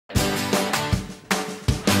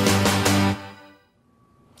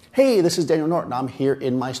Hey, this is Daniel Norton. I'm here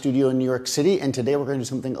in my studio in New York City, and today we're going to do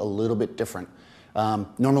something a little bit different.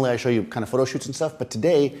 Normally I show you kind of photo shoots and stuff, but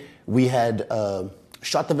today we had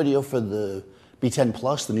shot the video for the B10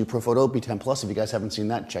 Plus, the new Profoto B10 Plus. If you guys haven't seen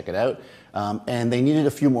that, check it out. And they needed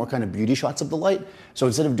a few more kind of beauty shots of the light. So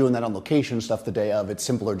instead of doing that on location stuff the day of, it's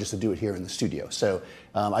simpler just to do it here in the studio. So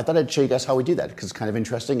I thought I'd show you guys how we do that, because it's kind of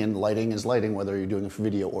interesting, and lighting is lighting, whether you're doing it for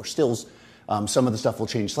video or stills. Some of the stuff will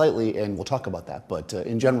change slightly, and we'll talk about that. But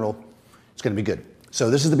in general, it's going to be good. So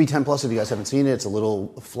this is the B10 Plus. If you guys haven't seen it, it's a little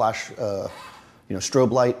flash,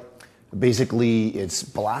 strobe light. Basically, it's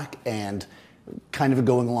black, and kind of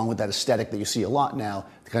going along with that aesthetic that you see a lot now,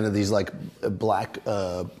 kind of these like black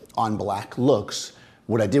on black looks.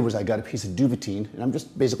 What I did was I got a piece of duvetine, and I'm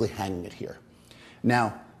just basically hanging it here.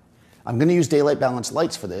 Now, I'm going to use daylight balanced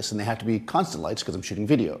lights for this, and they have to be constant lights because I'm shooting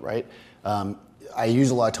video, right? I use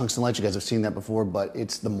a lot of tungsten lights. You guys have seen that before, but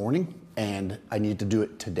it's the morning, and I need to do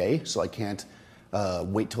it today, so I can't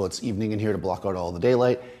wait till it's evening in here to block out all the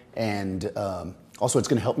daylight. And also, it's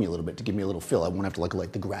going to help me a little bit to give me a little feel. I won't have to like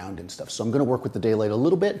light the ground and stuff. So I'm going to work with the daylight a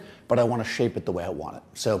little bit, but I want to shape it the way I want it.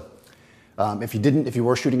 So if you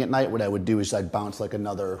were shooting at night, what I would do is I'd bounce like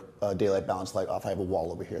another daylight balance light off. I have a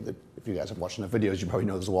wall over here that, if you guys have watched enough videos, you probably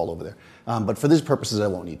know there's a wall over there. But for these purposes, I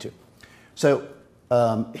won't need to. So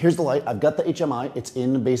here's the light. I've got the HMI. It's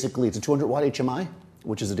a 200 watt HMI,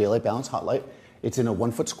 which is a daylight balance hot light. It's in a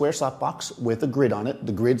 1 foot square softbox with a grid on it.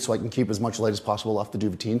 The grid, so I can keep as much light as possible off the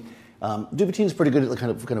duvetine. Duvetine is pretty good at kind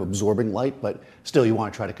of absorbing light, but still you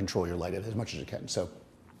want to try to control your light as much as you can. So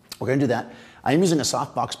we're going to do that. I am using a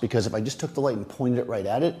softbox because if I just took the light and pointed it right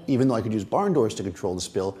at it, even though I could use barn doors to control the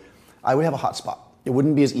spill, I would have a hot spot. It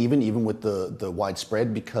wouldn't be as even with the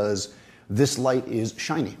widespread, because this light is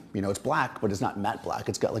shiny. It's black, but it's not matte black.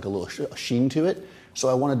 It's got like a little sheen to it. So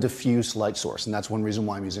I want a diffuse light source, and that's one reason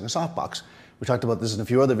why I'm using a softbox. We talked about this in a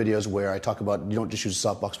few other videos where I talk about you don't just use a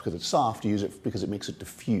softbox because it's soft, you use it because it makes it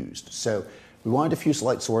diffused. So we want a diffuse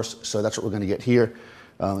light source, so that's what we're going to get here.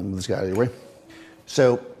 Let me move this guy out of your way.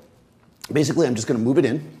 So basically, I'm just going to move it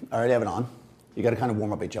in. I already have it on. You got to kind of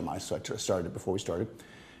warm up HMI, so I started it before we started.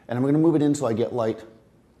 And I'm going to move it in so I get light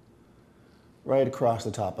right across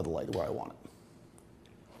the top of the light where I want it.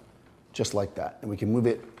 Just like that. And we can move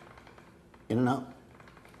it in and out.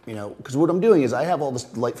 Because what I'm doing is I have all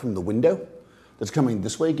this light from the window that's coming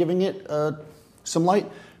this way, giving it some light,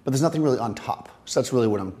 but there's nothing really on top. So that's really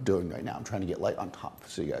what I'm doing right now. I'm trying to get light on top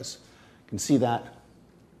so you guys can see that.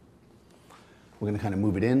 We're going to kind of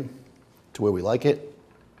move it in to where we like it.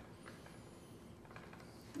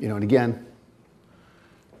 And again,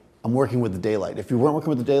 I'm working with the daylight. If you weren't working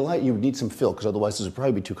with the daylight, you would need some fill, because otherwise this would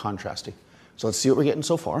probably be too contrasty. So let's see what we're getting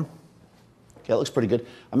so far. Okay, that looks pretty good.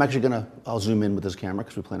 I'm actually I'll zoom in with this camera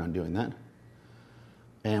because we plan on doing that.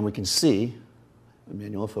 And we can see,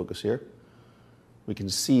 manual focus here, we can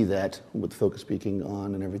see that with focus peaking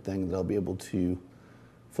on and everything, that I'll be able to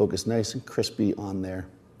focus nice and crispy on there.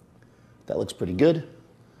 That looks pretty good.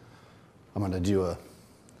 I'm going to do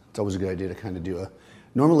it's always a good idea to kind of do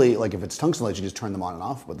normally, like if it's tungsten lights, you just turn them on and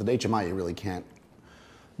off, but the HMI, you really can't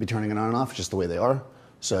be turning it on and off. It's just the way they are.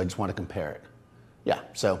 So I just want to compare it. Yeah,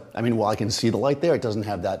 so, while I can see the light there, it doesn't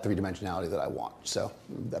have that three-dimensionality that I want. So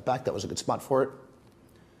move that back. That was a good spot for it.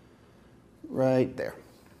 Right there.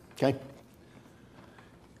 Okay?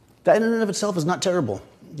 That in and of itself is not terrible,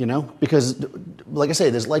 because, like I say,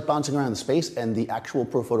 there's light bouncing around the space, and the actual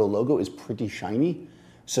Profoto logo is pretty shiny,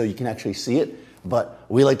 so you can actually see it. But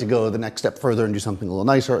we like to go the next step further and do something a little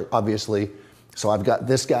nicer, obviously. So I've got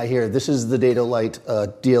this guy here. This is the Dedolight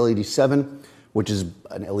DLED 7. Which is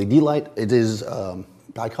an LED light. It is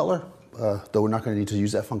bicolor, though we're not going to need to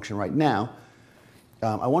use that function right now.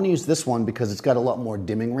 I want to use this one because it's got a lot more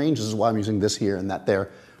dimming range. This is why I'm using this here and that there.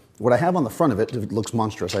 What I have on the front of it, it looks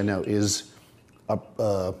monstrous, I know, is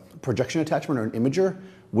a projection attachment or an imager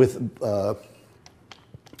with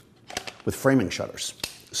framing shutters.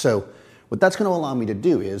 So what that's going to allow me to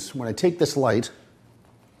do is when I take this light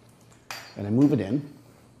and I move it in,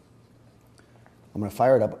 I'm going to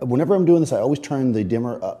fire it up. Whenever I'm doing this, I always turn the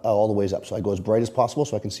dimmer all the ways up, so I go as bright as possible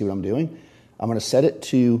so I can see what I'm doing. I'm going to set it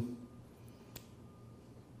to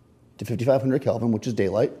 5500 Kelvin, which is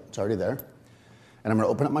daylight. It's already there. And I'm going to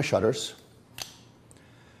open up my shutters,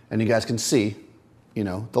 and you guys can see,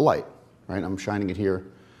 the light, right? I'm shining it here.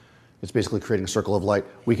 It's basically creating a circle of light.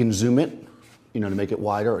 We can zoom it, to make it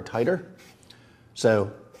wider or tighter.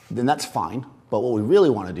 So then that's fine. But what we really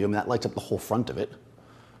want to do, that lights up the whole front of it,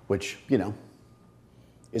 which,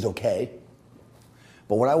 is okay.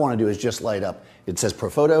 But what I want to do is just light up. It says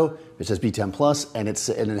Profoto, it says B10 Plus, and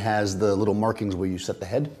it has the little markings where you set the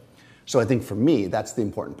head. So I think for me, that's the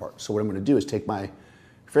important part. So what I'm going to do is take my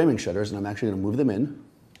framing shutters, and I'm actually going to move them in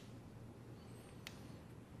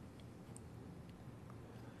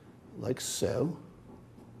like so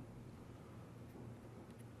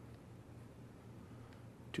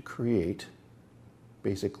to create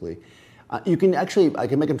basically, you can actually, I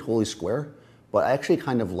can make them totally square, but I actually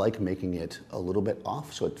kind of like making it a little bit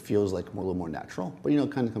off so it feels like a little more natural, but you know,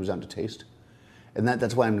 it kind of comes down to taste. And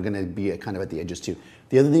that's why I'm going to be kind of at the edges too.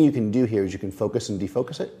 The other thing you can do here is you can focus and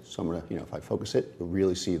defocus it. So I'm going to, you know, if I focus it, you'll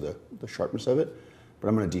really see the sharpness of it, but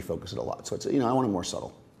I'm going to defocus it a lot. So it's, you know, I want it more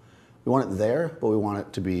subtle. We want it there, but we want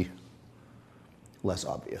it to be less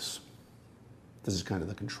obvious. This is kind of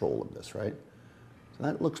the control of this, right? So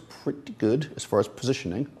that looks pretty good as far as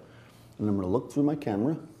positioning. And I'm going to look through my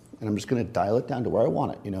camera and I'm just going to dial it down to where I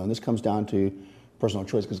want it, you know, and this comes down to personal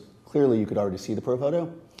choice because clearly you could already see the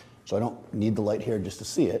Profoto. So I don't need the light here just to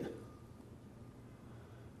see it.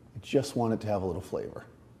 I just want it to have a little flavor.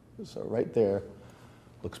 So right there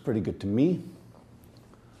looks pretty good to me.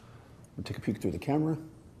 I'll take a peek through the camera.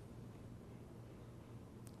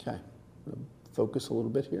 Okay, focus a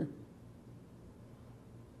little bit here.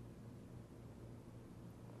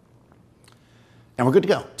 And we're good to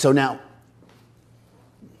go. So now,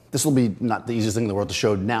 this will be not the easiest thing in the world to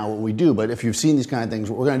show now what we do, but if you've seen these kind of things,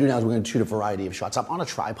 what we're going to do now is we're going to shoot a variety of shots. I'm on a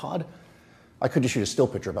tripod. I could just shoot a still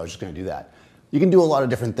picture if I was just going to do that. You can do a lot of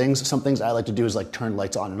different things. Some things I like to do is like turn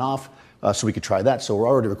lights on and off, so we could try that. So we're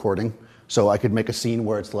already recording. So I could make a scene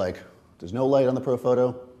where it's like, there's no light on the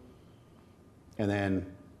Profoto, and then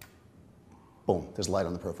boom, there's light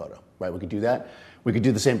on the Profoto, right? We could do that. We could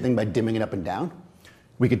do the same thing by dimming it up and down.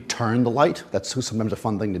 We could turn the light. That's sometimes a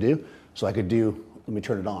fun thing to do. So I could do, let me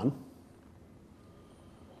turn it on.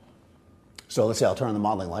 So let's say I'll turn on the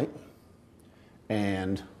modeling light,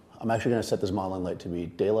 and I'm actually going to set this modeling light to be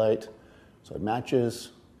daylight, so it matches,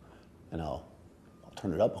 and I'll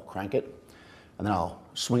turn it up, I'll crank it, and then I'll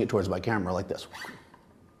swing it towards my camera like this,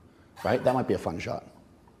 right? That might be a fun shot.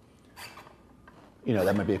 You know,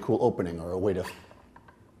 that might be a cool opening or a way to,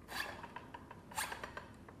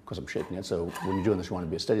 because I'm shaking it, so when you're doing this, you want to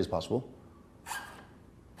be as steady as possible.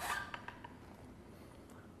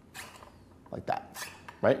 Like that,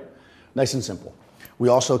 right? Nice and simple. We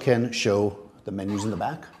also can show the menus in the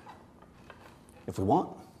back if we want,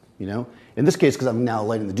 you know. In this case, because I'm now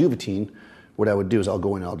lighting the Duvetine, what I would do is I'll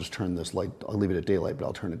go in and I'll just turn this light, I'll leave it at daylight, but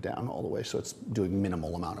I'll turn it down all the way so it's doing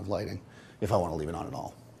minimal amount of lighting if I want to leave it on at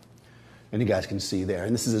all. And you guys can see there,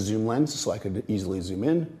 and this is a zoom lens, so I could easily zoom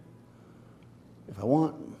in if I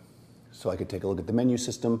want. So I could take a look at the menu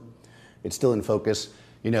system. It's still in focus.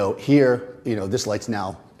 You know, here, you know, this light's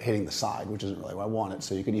now hitting the side, which isn't really where I want it.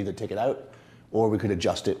 So you could either take it out, or we could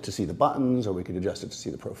adjust it to see the buttons, or we could adjust it to see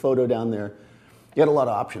the Profoto down there. You got a lot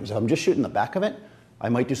of options. If I'm just shooting the back of it, I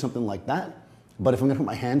might do something like that. But if I'm gonna put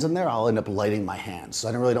my hands in there, I'll end up lighting my hands. So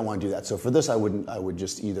I really don't want to do that. So for this, I would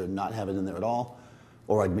just either not have it in there at all,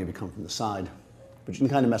 or I'd maybe come from the side. But you can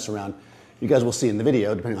kind of mess around. You guys will see in the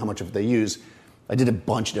video, depending on how much of it they use, I did a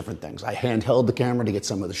bunch of different things. I handheld the camera to get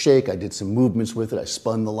some of the shake. I did some movements with it. I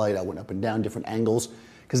spun the light. I went up and down different angles.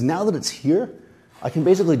 Because now that it's here, I can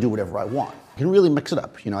basically do whatever I want. I can really mix it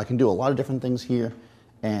up. You know, I can do a lot of different things here.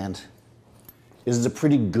 And this is a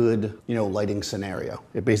pretty good, you know, lighting scenario.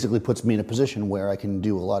 It basically puts me in a position where I can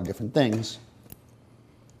do a lot of different things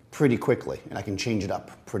pretty quickly. And I can change it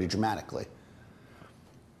up pretty dramatically.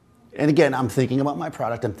 And again, I'm thinking about my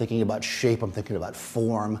product, I'm thinking about shape, I'm thinking about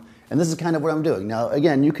form, and this is kind of what I'm doing. Now,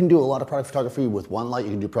 again, you can do a lot of product photography with one light,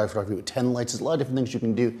 you can do product photography with 10 lights, there's a lot of different things you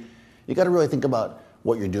can do. You gotta really think about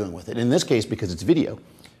what you're doing with it. In this case, because it's video,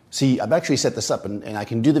 see, I've actually set this up and I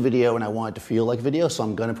can do the video and I want it to feel like video, so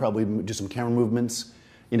I'm gonna probably do some camera movements,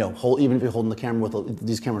 you know, even if you're holding the camera with,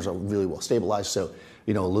 these cameras are really well stabilized, so,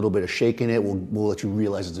 you know, a little bit of shake in it will let you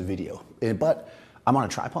realize it's a video. But I'm on a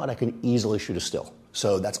tripod, I can easily shoot a still.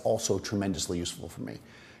 So that's also tremendously useful for me.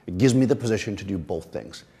 It gives me the position to do both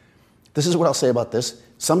things. This is what I'll say about this.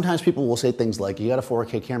 Sometimes people will say things like, you got a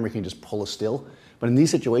 4K camera, you can just pull a still. But in these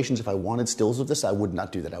situations, if I wanted stills of this, I would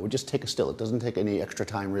not do that. I would just take a still. It doesn't take any extra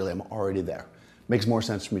time, really. I'm already there. Makes more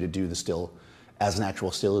sense for me to do the still as an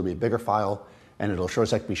actual still. It'll be a bigger file, and it'll sure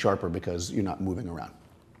as heck be sharper because you're not moving around.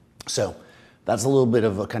 So that's a little bit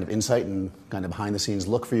of a kind of insight and kind of behind the scenes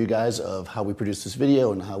look for you guys of how we produce this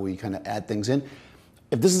video and how we kind of add things in.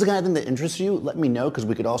 If this is the kind of thing that interests you, let me know, because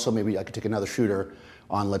we could also, maybe I could take another shooter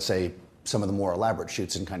on, let's say, some of the more elaborate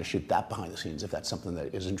shoots and kind of shoot that behind the scenes, if that's something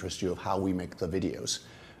that is interests you of how we make the videos.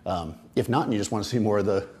 If not, and you just want to see more of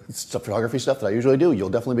the photography stuff that I usually do, you'll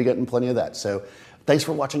definitely be getting plenty of that. So thanks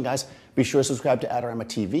for watching, guys. Be sure to subscribe to Adorama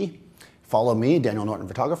TV. Follow me, Daniel Norton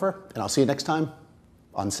Photographer, and I'll see you next time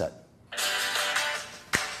on set.